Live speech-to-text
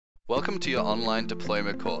Welcome to your online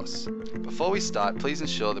diploma course. Before we start, please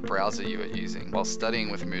ensure the browser you are using while studying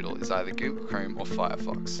with Moodle is either Google Chrome or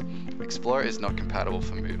Firefox. Explorer is not compatible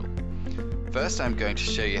for Moodle. First, I'm going to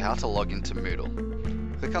show you how to log into Moodle.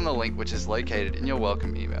 Click on the link which is located in your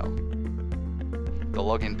welcome email. The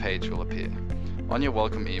login page will appear. On your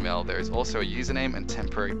welcome email, there is also a username and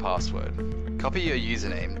temporary password. Copy your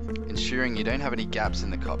username, ensuring you don't have any gaps in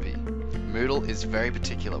the copy. Moodle is very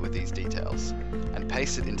particular with these details, and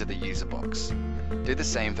paste it into the user box. Do the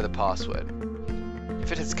same for the password.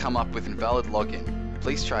 If it has come up with invalid login,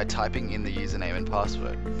 please try typing in the username and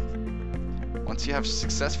password. Once you have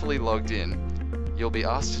successfully logged in, you'll be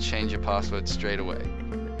asked to change your password straight away.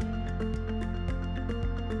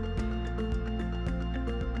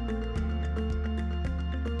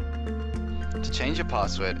 To change your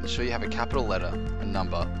password, ensure you have a capital letter, a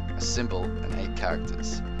number, a symbol, and 8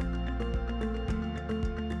 characters.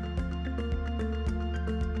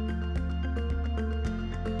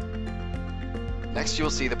 Next, you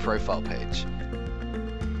will see the profile page.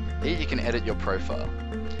 Here you can edit your profile.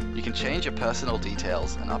 You can change your personal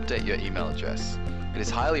details and update your email address. It is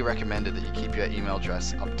highly recommended that you keep your email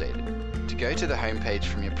address updated. To go to the home page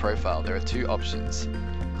from your profile, there are 2 options.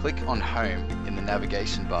 Click on Home in the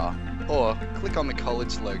navigation bar, or click on the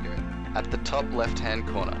college logo at the top left-hand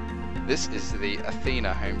corner. This is the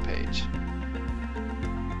Athena homepage.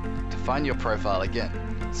 To find your profile again,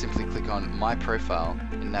 simply click on My Profile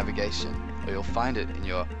in navigation, or you'll find it in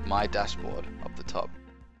your My Dashboard up the top.